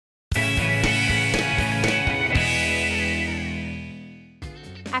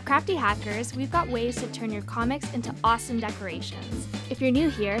At Crafty Hackers, we've got ways to turn your comics into awesome decorations. If you're new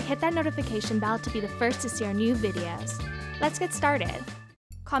here, hit that notification bell to be the first to see our new videos. Let's get started.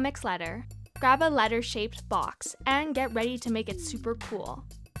 Comics letter. Grab a letter-shaped box and get ready to make it super cool.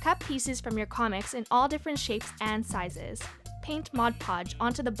 Cut pieces from your comics in all different shapes and sizes. Paint Mod Podge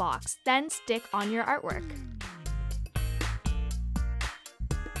onto the box, then stick on your artwork.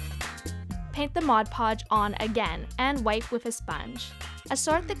 Paint the Mod Podge on again and wipe with a sponge.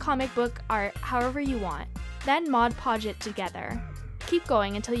 Assort the comic book art however you want, then Mod Podge it together. Keep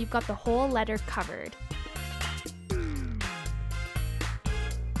going until you've got the whole letter covered.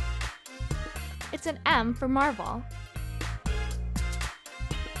 It's an M for Marvel.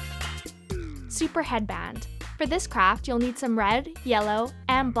 Super headband. For this craft, you'll need some red, yellow,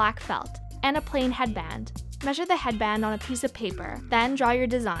 and black felt, and a plain headband. Measure the headband on a piece of paper, then draw your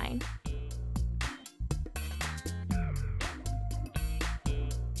design.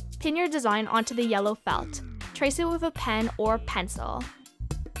 Pin your design onto the yellow felt. Trace it with a pen or pencil.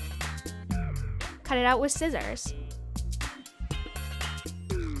 Cut it out with scissors.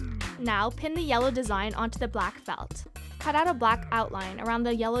 Now pin the yellow design onto the black felt. Cut out a black outline around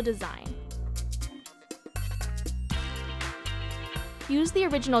the yellow design. Use the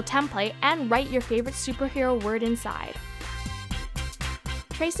original template and write your favorite superhero word inside.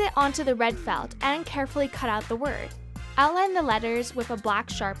 Trace it onto the red felt and carefully cut out the word. Outline the letters with a black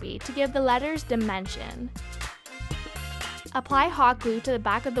Sharpie to give the letters dimension. Apply hot glue to the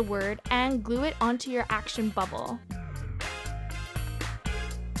back of the word and glue it onto your action bubble.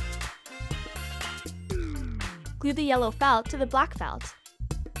 Glue the yellow felt to the black felt.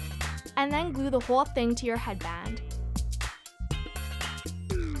 And then glue the whole thing to your headband.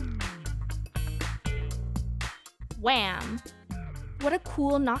 Wham! What a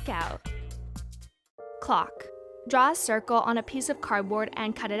cool knockout! Clock. Draw a circle on a piece of cardboard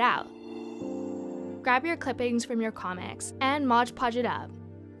and cut it out. Grab your clippings from your comics and Mod Podge it up.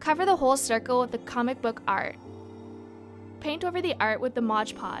 Cover the whole circle with the comic book art. Paint over the art with the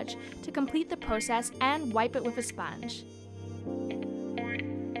Mod Podge to complete the process and wipe it with a sponge.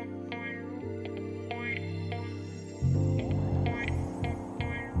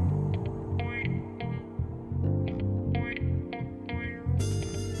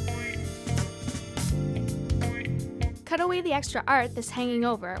 Cut away the extra art that's hanging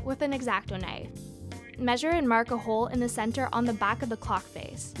over with an X-Acto knife. Measure and mark a hole in the center on the back of the clock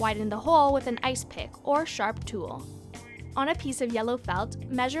face. Widen the hole with an ice pick or sharp tool. On a piece of yellow felt,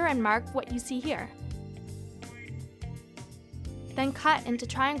 measure and mark what you see here. Then cut into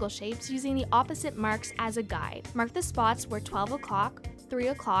triangle shapes using the opposite marks as a guide. Mark the spots where 12 o'clock, 3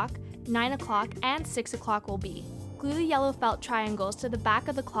 o'clock, 9 o'clock, and 6 o'clock will be. Glue the yellow felt triangles to the back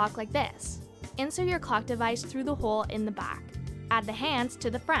of the clock like this. Insert your clock device through the hole in the back. Add the hands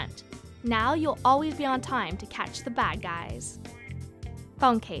to the front. Now you'll always be on time to catch the bad guys.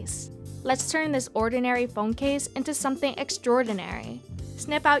 Phone case. Let's turn this ordinary phone case into something extraordinary.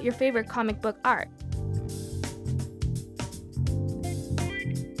 Snip out your favorite comic book art.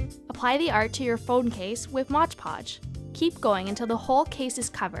 Apply the art to your phone case with Mod Podge. Keep going until the whole case is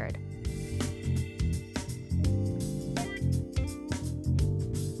covered.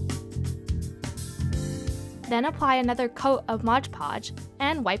 Then apply another coat of Mod Podge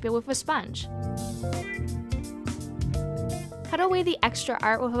and wipe it with a sponge. Cut away the extra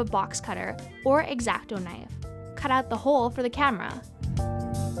art with a box cutter or X-Acto knife. Cut out the hole for the camera.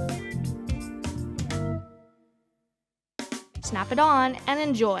 Snap it on and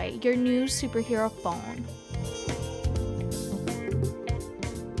enjoy your new superhero phone.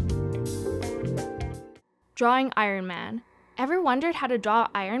 Drawing Iron Man. Ever wondered how to draw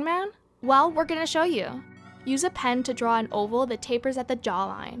Iron Man? Well, we're gonna show you. Use a pen to draw an oval that tapers at the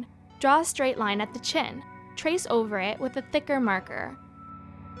jawline. Draw a straight line at the chin. Trace over it with a thicker marker.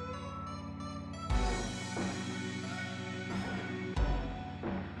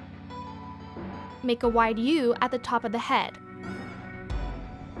 Make a wide U at the top of the head.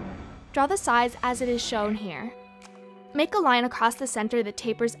 Draw the sides as it is shown here. Make a line across the center that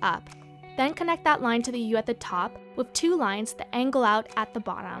tapers up. Then connect that line to the U at the top with two lines that angle out at the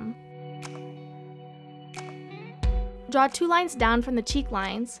bottom. Draw two lines down from the cheek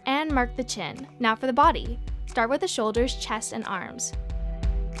lines and mark the chin. Now for the body. Start with the shoulders, chest, and arms.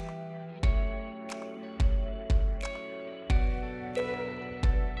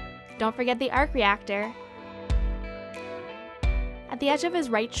 Don't forget the arc reactor. At the edge of his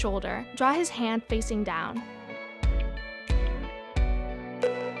right shoulder, draw his hand facing down.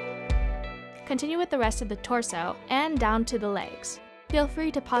 Continue with the rest of the torso and down to the legs. Feel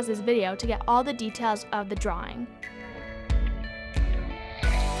free to pause this video to get all the details of the drawing.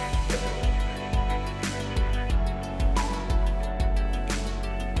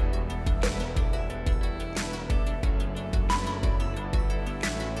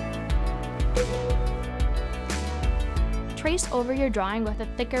 trace over your drawing with a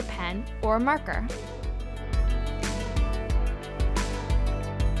thicker pen or marker.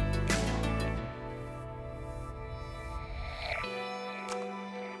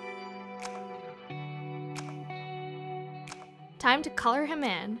 Time to color him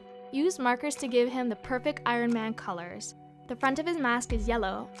in. Use markers to give him the perfect Iron Man colors. The front of his mask is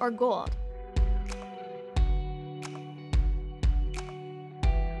yellow or gold.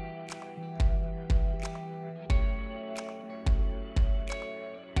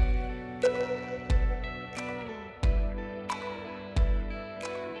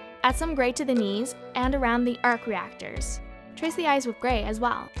 Add some gray to the knees and around the arc reactors. Trace the eyes with gray as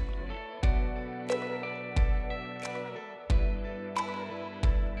well.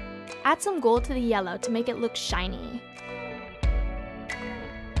 Add some gold to the yellow to make it look shiny.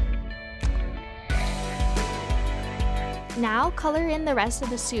 Now color in the rest of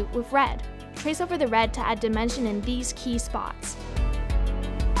the suit with red. Trace over the red to add dimension in these key spots.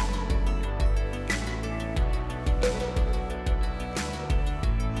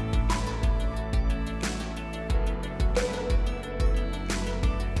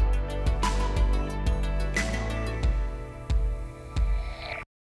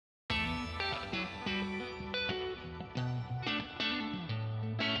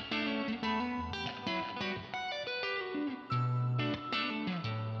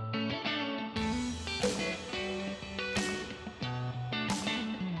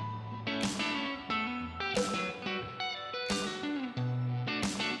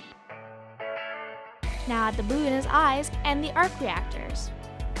 Now add the blue in his eyes and the arc reactors.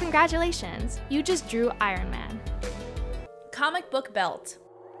 Congratulations, you just drew Iron Man. Comic book belt.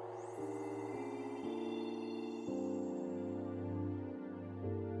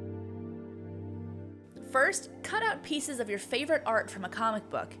 First, cut out pieces of your favorite art from a comic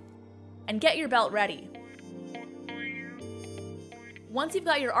book and get your belt ready. Once you've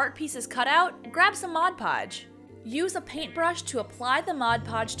got your art pieces cut out, grab some Mod Podge. Use a paintbrush to apply the Mod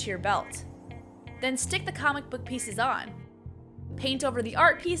Podge to your belt. Then stick the comic book pieces on. Paint over the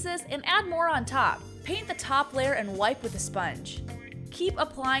art pieces and add more on top. Paint the top layer and wipe with a sponge. Keep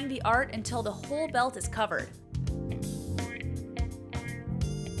applying the art until the whole belt is covered.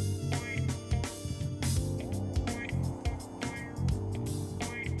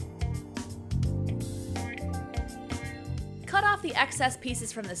 Cut off the excess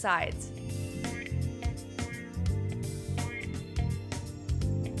pieces from the sides.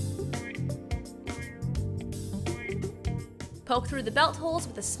 Poke through the belt holes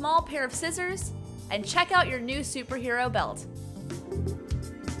with a small pair of scissors, and check out your new superhero belt.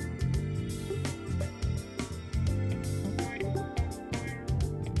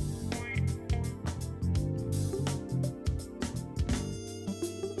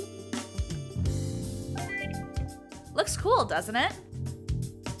 Looks cool, doesn't it?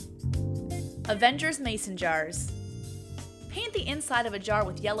 Avengers Mason Jars. Paint the inside of a jar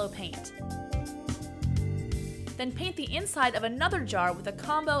with yellow paint. Then paint the inside of another jar with a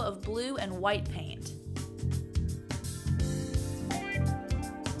combo of blue and white paint.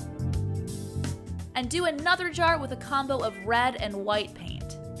 And do another jar with a combo of red and white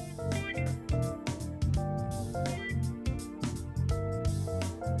paint.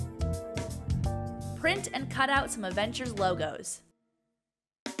 Print and cut out some Avengers logos.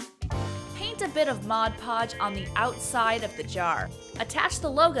 Paint a bit of Mod Podge on the outside of the jar. Attach the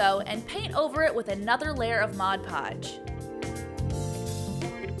logo and paint over it with another layer of Mod Podge.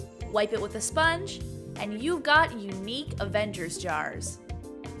 Wipe it with a sponge, and you've got unique Avengers jars.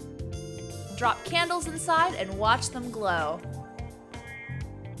 Drop candles inside and watch them glow.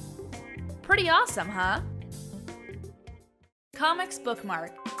 Pretty awesome, huh? Comics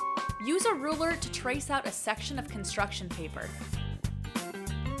bookmark. Use a ruler to trace out a section of construction paper.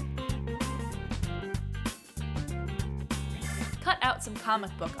 Cut out some comic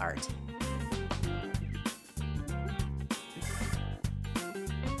book art.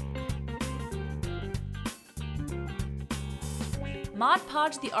 Mod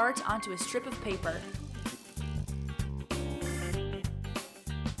Podge the art onto a strip of paper.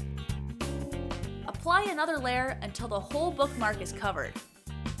 Apply another layer until the whole bookmark is covered.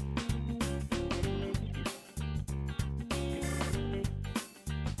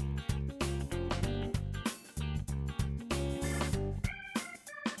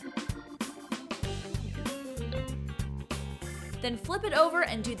 Then flip it over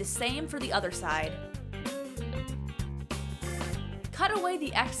and do the same for the other side. Cut away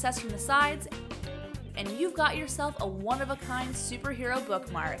the excess from the sides, and you've got yourself a one-of-a-kind superhero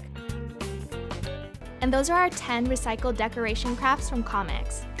bookmark. And those are our 10 recycled decoration crafts from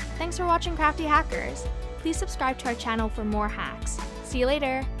comics. Thanks for watching Crafty Hackers. please subscribe to our channel for more hacks. See you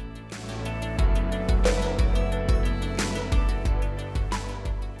later!